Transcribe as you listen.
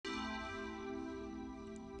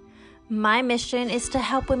My mission is to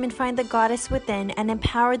help women find the goddess within and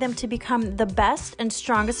empower them to become the best and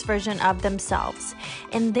strongest version of themselves.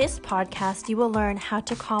 In this podcast, you will learn how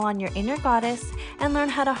to call on your inner goddess and learn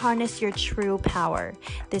how to harness your true power.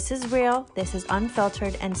 This is real, this is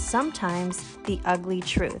unfiltered, and sometimes the ugly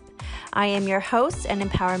truth. I am your host and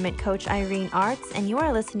empowerment coach, Irene Arts, and you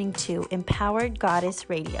are listening to Empowered Goddess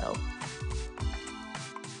Radio.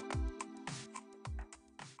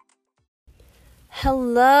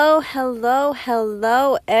 Hello,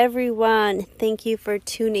 everyone. Thank you for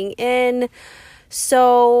tuning in.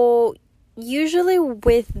 So, usually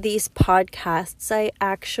with these podcasts, I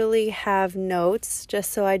actually have notes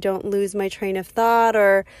just so I don't lose my train of thought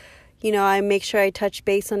or, I make sure I touch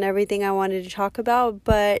base on everything I wanted to talk about.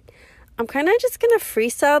 But I'm kind of just going to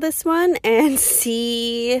freestyle this one and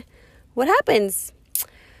see what happens.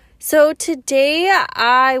 So, today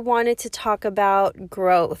I wanted to talk about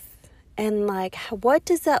growth. And what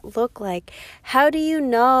does that look like? How do you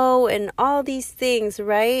know? And all these things,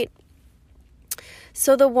 right?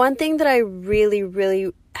 So the one thing that I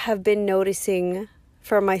really have been noticing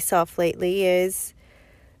for myself lately is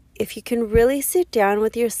if you can really sit down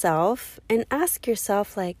with yourself and ask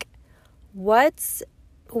yourself,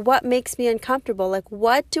 what makes me uncomfortable?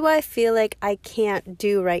 What do I feel like I can't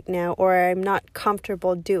do right now or I'm not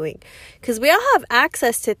comfortable doing? Because we all have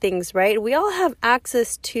access to things, right? We all have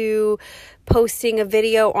access to posting a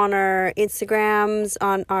video on our Instagrams,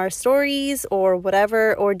 on our stories or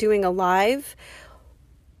whatever, or doing a live.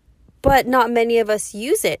 But not many of us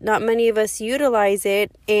use it. Not many of us utilize it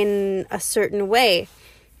in a certain way.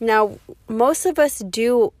 Now, most of us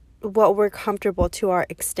do what we're comfortable to our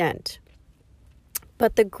extent.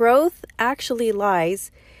 But the growth actually lies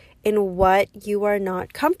in what you are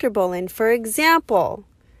not comfortable in. For example,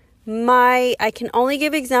 I can only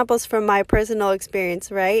give examples from my personal experience,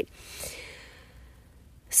 right?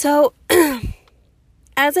 So,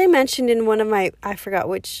 as I mentioned in one of my, I forgot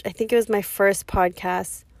which, I think it was my first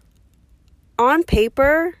podcast, on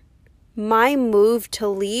paper, my move to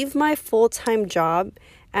leave my full-time job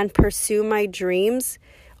and pursue my dreams,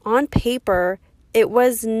 on paper, it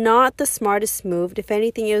was not the smartest move. If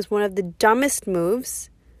anything, it was one of the dumbest moves.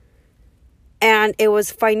 And it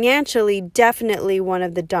was financially definitely one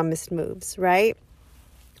of the dumbest moves, right?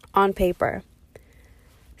 On paper.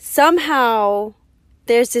 Somehow,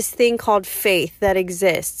 there's this thing called faith that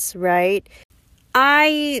exists, right?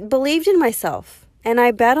 I believed in myself and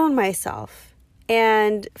I bet on myself.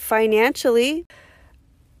 And financially,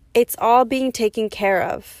 it's all being taken care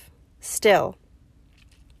of still.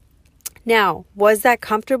 Now, was that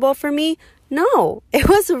comfortable for me? No, it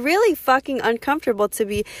was really fucking uncomfortable to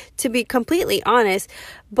be completely honest,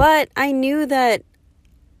 but I knew that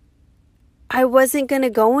I wasn't going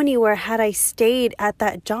to go anywhere had I stayed at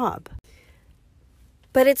that job.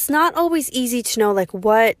 But it's not always easy to know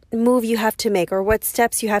what move you have to make or what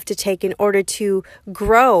steps you have to take in order to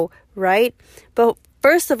grow, right? But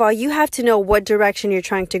first of all, you have to know what direction you're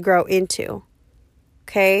trying to grow into.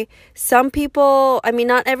 Okay, some people,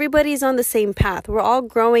 not everybody's on the same path. We're all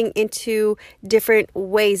growing into different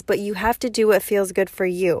ways, but you have to do what feels good for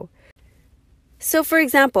you. So, for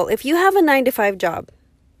example, if you have a 9-to-5 job,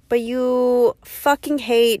 but you fucking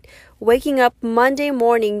hate waking up Monday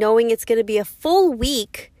morning knowing it's going to be a full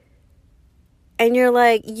week, and you're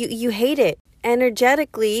you hate it.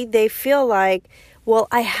 Energetically, they feel well,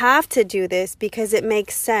 I have to do this because it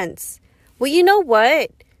makes sense. Well, you know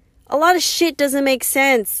what? A lot of shit doesn't make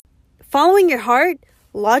sense. Following your heart,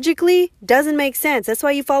 logically, doesn't make sense. That's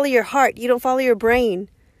why you follow your heart. You don't follow your brain.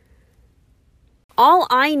 All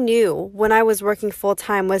I knew when I was working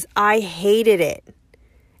full-time was I hated it.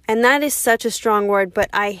 And that is such a strong word, but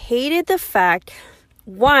I hated the fact,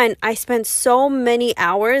 one, I spent so many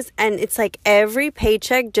hours and it's every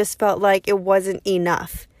paycheck just felt like it wasn't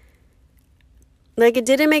enough. It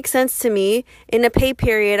didn't make sense to me. In a pay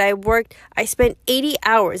period, I spent 80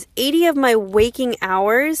 hours, 80 of my waking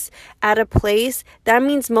hours at a place. That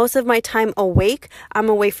means most of my time awake. I'm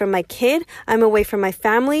away from my kid. I'm away from my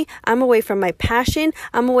family. I'm away from my passion.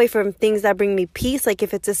 I'm away from things that bring me peace.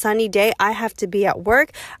 If it's a sunny day, I have to be at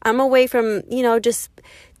work. I'm away from, just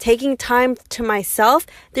taking time to myself.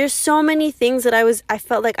 There's so many things that I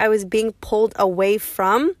felt like I was being pulled away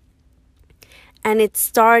from. And it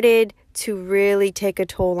started to really take a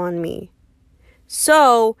toll on me.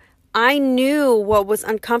 So I knew what was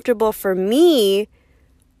uncomfortable for me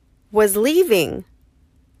was leaving.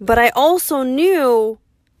 But I also knew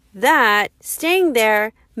that staying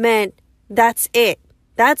there meant that's it.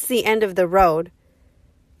 That's the end of the road.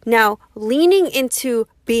 Now, leaning into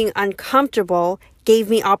being uncomfortable gave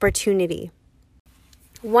me opportunity.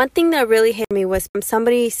 One thing that really hit me was from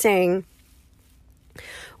somebody saying,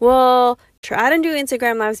 well, I don't do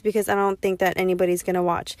Instagram lives because I don't think that anybody's going to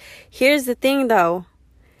watch. Here's the thing though.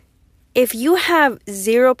 If you have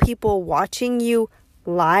 0 people watching you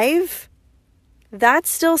live, that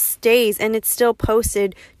still stays and it's still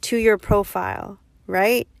posted to your profile,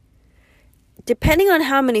 right? Depending on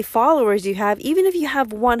how many followers you have, even if you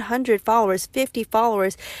have 100 followers, 50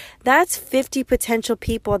 followers, that's 50 potential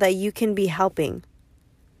people that you can be helping.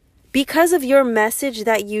 Because of your message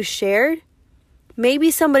that you shared,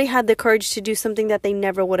 maybe somebody had the courage to do something that they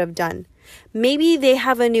never would have done. Maybe they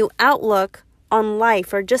have a new outlook on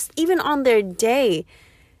life or just even on their day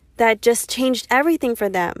that just changed everything for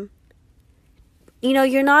them. You know,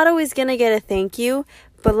 you're not always going to get a thank you,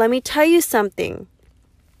 but let me tell you something.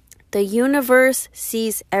 The universe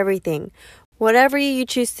sees everything. Whatever you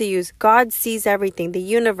choose to use, God sees everything. The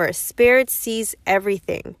universe, spirit sees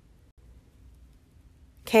everything.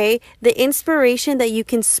 Okay? The inspiration that you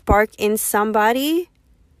can spark in somebody,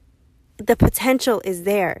 the potential is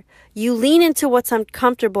there. You lean into what's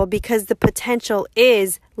uncomfortable because the potential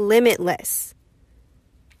is limitless.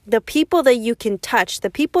 The people that you can touch, the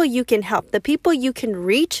people you can help, the people you can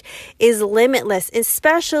reach is limitless,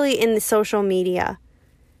 especially in the social media.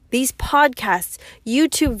 These podcasts,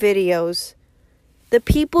 YouTube videos, the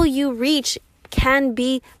people you reach can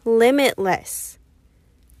be limitless.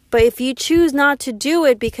 But if you choose not to do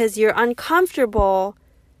it because you're uncomfortable,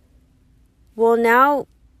 well, now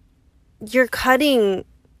you're cutting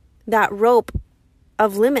that rope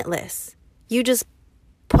of limitless. You just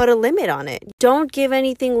put a limit on it. Don't give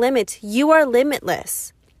anything limits. You are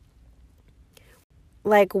limitless.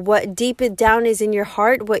 Like what deep it down is in your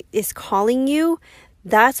heart, what is calling you,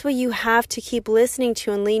 that's what you have to keep listening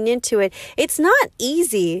to and lean into it. It's not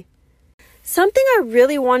easy. Something I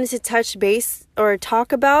really wanted to touch base or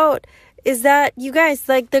talk about is that, you guys,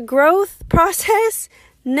 like the growth process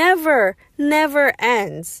never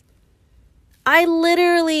ends. I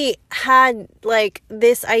literally had like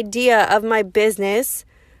this idea of my business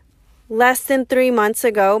less than 3 months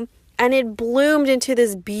ago, and it bloomed into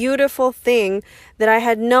this beautiful thing that I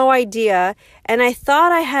had no idea, and I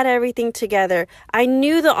thought I had everything together. I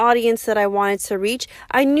knew the audience that I wanted to reach.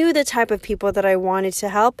 I knew the type of people that I wanted to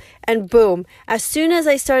help, and boom, as soon as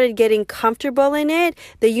I started getting comfortable in it,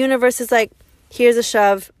 the universe is like, here's a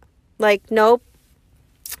shove. Like, nope.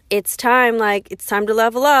 It's time to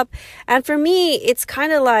level up. And for me, it's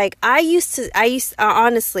kind of like, I used to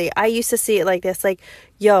see it like this, like,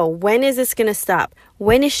 yo, when is this going to stop?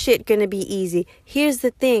 When is shit going to be easy? Here's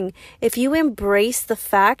the thing. If you embrace the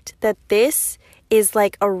fact that this is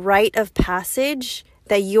like a rite of passage,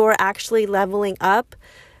 that you're actually leveling up,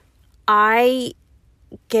 I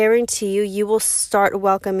guarantee you will start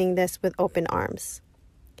welcoming this with open arms.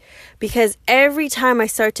 Because every time I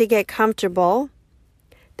start to get comfortable,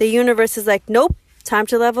 the universe is like, nope, time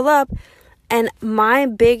to level up. And my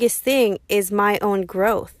biggest thing is my own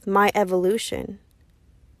growth, my evolution.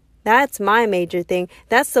 That's my major thing.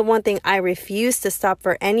 That's the one thing I refuse to stop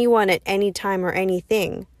for anyone at any time or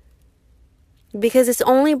anything. Because it's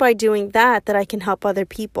only by doing that I can help other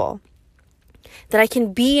people. That I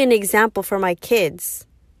can be an example for my kids.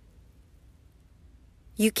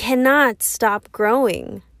 You cannot stop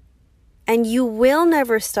growing. And you will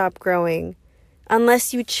never stop growing.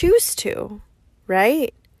 Unless you choose to,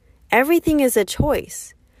 right? Everything is a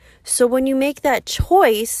choice. So when you make that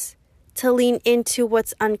choice to lean into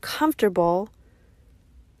what's uncomfortable,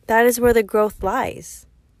 that is where the growth lies.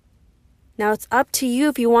 Now it's up to you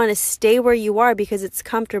if you want to stay where you are because it's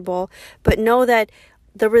comfortable, but know that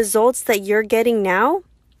the results that you're getting now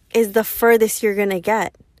is the furthest you're going to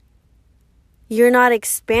get. You're not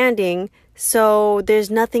expanding, so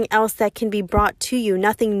there's nothing else that can be brought to you,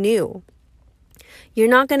 nothing new. You're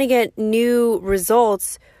not going to get new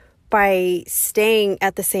results by staying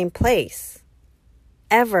at the same place.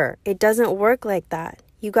 Ever. It doesn't work like that.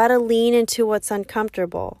 You got to lean into what's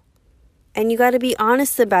uncomfortable. And you got to be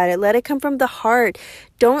honest about it. Let it come from the heart.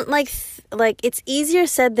 Don't like it's easier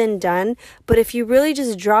said than done. But if you really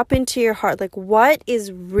just drop into your heart, like what is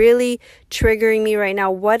really triggering me right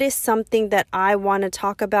now? What is something that I want to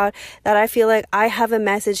talk about, that I feel like I have a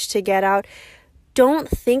message to get out? Don't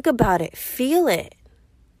think about it. Feel it.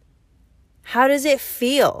 How does it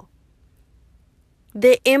feel?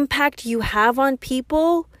 The impact you have on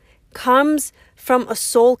people comes from a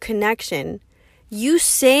soul connection. You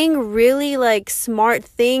saying really like smart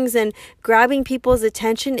things and grabbing people's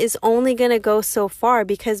attention is only going to go so far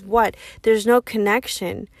because what? There's no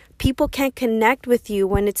connection. People can't connect with you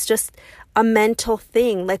when it's just a mental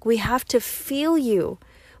thing. Like we have to feel you.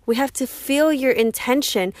 We have to feel your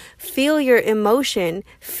intention, feel your emotion,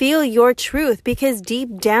 feel your truth, because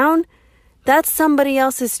deep down, that's somebody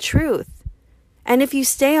else's truth. And if you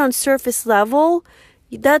stay on surface level,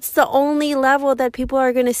 that's the only level that people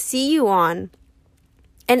are going to see you on.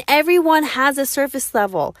 And everyone has a surface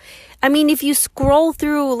level. I mean, if you scroll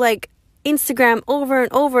through like Instagram over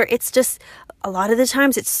and over, it's just a lot of the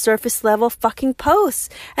times it's surface level fucking posts.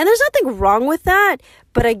 And there's nothing wrong with that.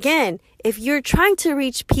 But again, if you're trying to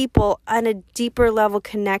reach people on a deeper level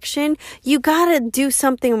connection, you gotta do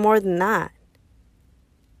something more than that.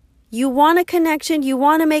 You want a connection, you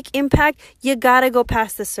want to make impact, you gotta go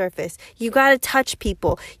past the surface. You gotta touch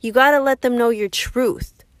people. You gotta let them know your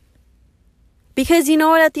truth. Because you know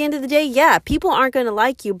what, at the end of the day, yeah, people aren't going to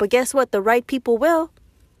like you, but guess what? The right people will.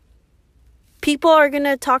 People are going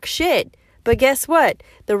to talk shit, but guess what?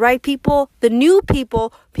 The right people, the new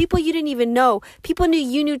people, people you didn't even know, people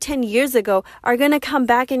you knew 10 years ago are going to come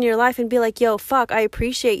back in your life and be like, yo, fuck, I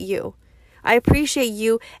appreciate you. I appreciate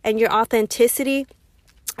you and your authenticity.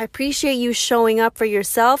 I appreciate you showing up for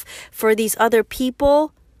yourself, for these other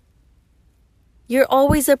people. You're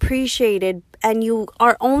always appreciated, and you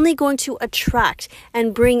are only going to attract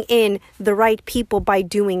and bring in the right people by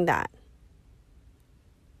doing that.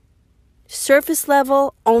 Surface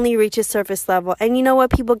level only reaches surface level. And you know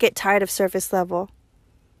what? People get tired of surface level.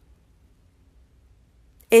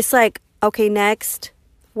 It's like, okay, next.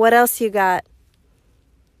 What else you got?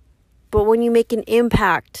 But when you make an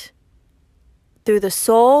impact through the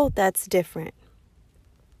soul, that's different.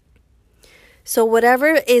 So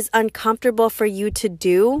whatever is uncomfortable for you to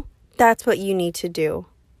do, that's what you need to do.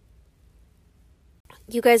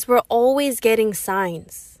 You guys, we're always getting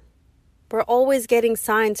signs. We're always getting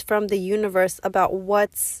signs from the universe about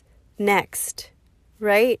what's next,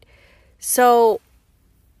 right? So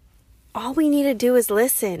all we need to do is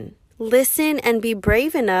listen. Listen and be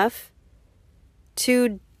brave enough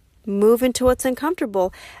to move into what's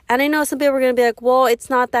uncomfortable. And I know some people are going to be like, well,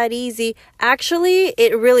 it's not that easy. Actually,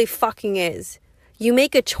 it really fucking is. You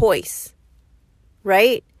make a choice,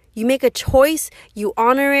 right? You make a choice, you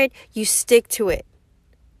honor it, you stick to it.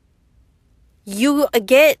 You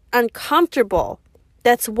get uncomfortable.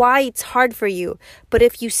 That's why it's hard for you. But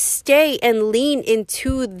if you stay and lean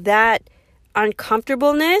into that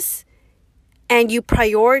uncomfortableness and you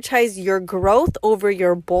prioritize your growth over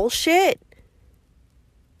your bullshit,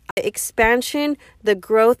 the expansion, the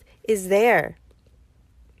growth is there.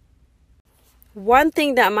 One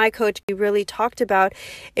thing that my coach really talked about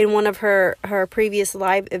in one of her previous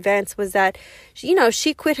live events was that, you know,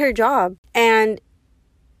 she quit her job and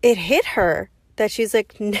it hit her that she's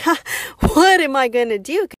like, nah, what am I going to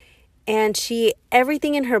do? And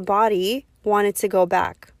everything in her body wanted to go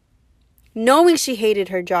back, knowing she hated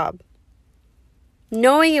her job,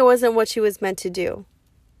 knowing it wasn't what she was meant to do.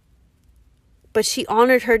 But she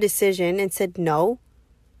honored her decision and said no,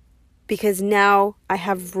 because now I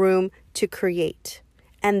have room to create.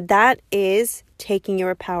 And that is taking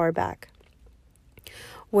your power back.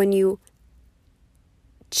 When you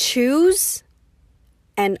choose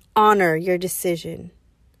and honor your decision,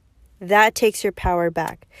 that takes your power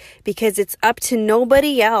back, because it's up to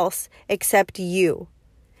nobody else except you.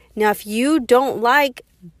 Now, if you don't like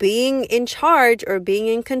being in charge or being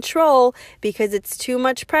in control because it's too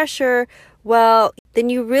much pressure, well, then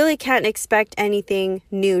you really can't expect anything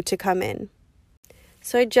new to come in.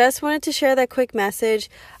 So I just wanted to share that quick message.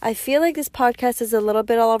 I feel like this podcast is a little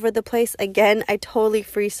bit all over the place. Again, I totally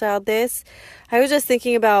freestyled this. I was just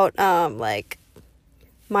thinking about like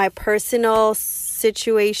my personal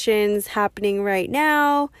situations happening right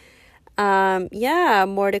now. Yeah,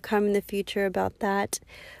 more to come in the future about that.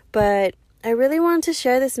 But I really wanted to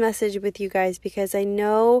share this message with you guys because I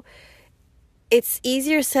know it's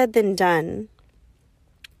easier said than done.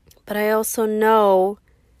 But I also know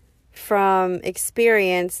from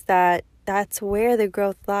experience that that's where the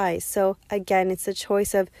growth lies. So again, it's a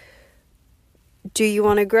choice of, do you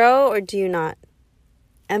want to grow or do you not?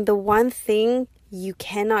 And the one thing you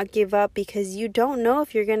cannot give up, because you don't know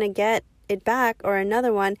if you're going to get it back or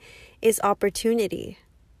another one, is opportunity.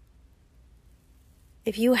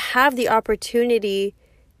 If you have the opportunity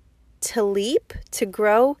to leap, to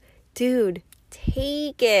grow, dude,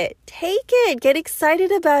 take it. Get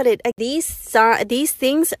excited about it. These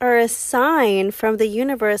things are a sign from the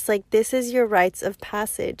universe. Like, this is your rites of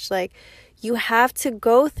passage. Like, you have to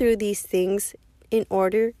go through these things in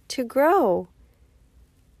order to grow.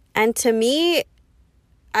 And to me,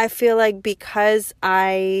 I feel like because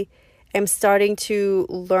I am starting to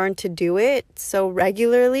learn to do it so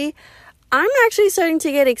regularly, I'm actually starting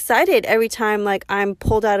to get excited every time like I'm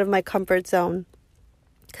pulled out of my comfort zone.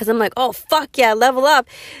 Because I'm like, oh, fuck yeah, level up.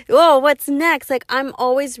 Whoa, what's next? Like, I'm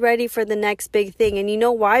always ready for the next big thing. And you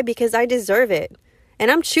know why? Because I deserve it. And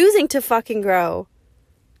I'm choosing to fucking grow.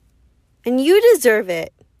 And you deserve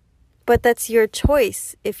it. But that's your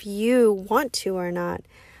choice if you want to or not.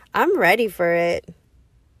 I'm ready for it.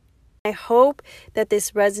 I hope that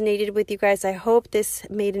this resonated with you guys. I hope this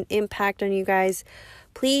made an impact on you guys.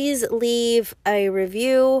 Please leave a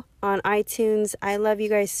review on iTunes. I love you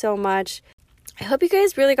guys so much. I hope you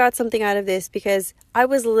guys really got something out of this, because I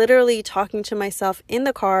was literally talking to myself in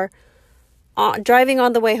the car, driving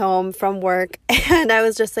on the way home from work, and I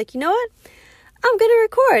was just like, you know what? I'm going to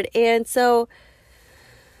record. And so,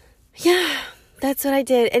 yeah, that's what I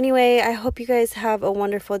did. Anyway, I hope you guys have a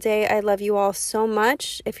wonderful day. I love you all so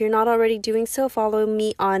much. If you're not already doing so, follow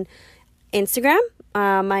me on Instagram.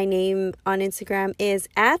 My name on Instagram is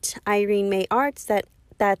at Irene May Arts.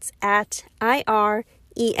 That's at IRENEMAYARTZ.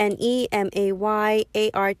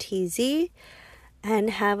 And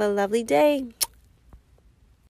have a lovely day.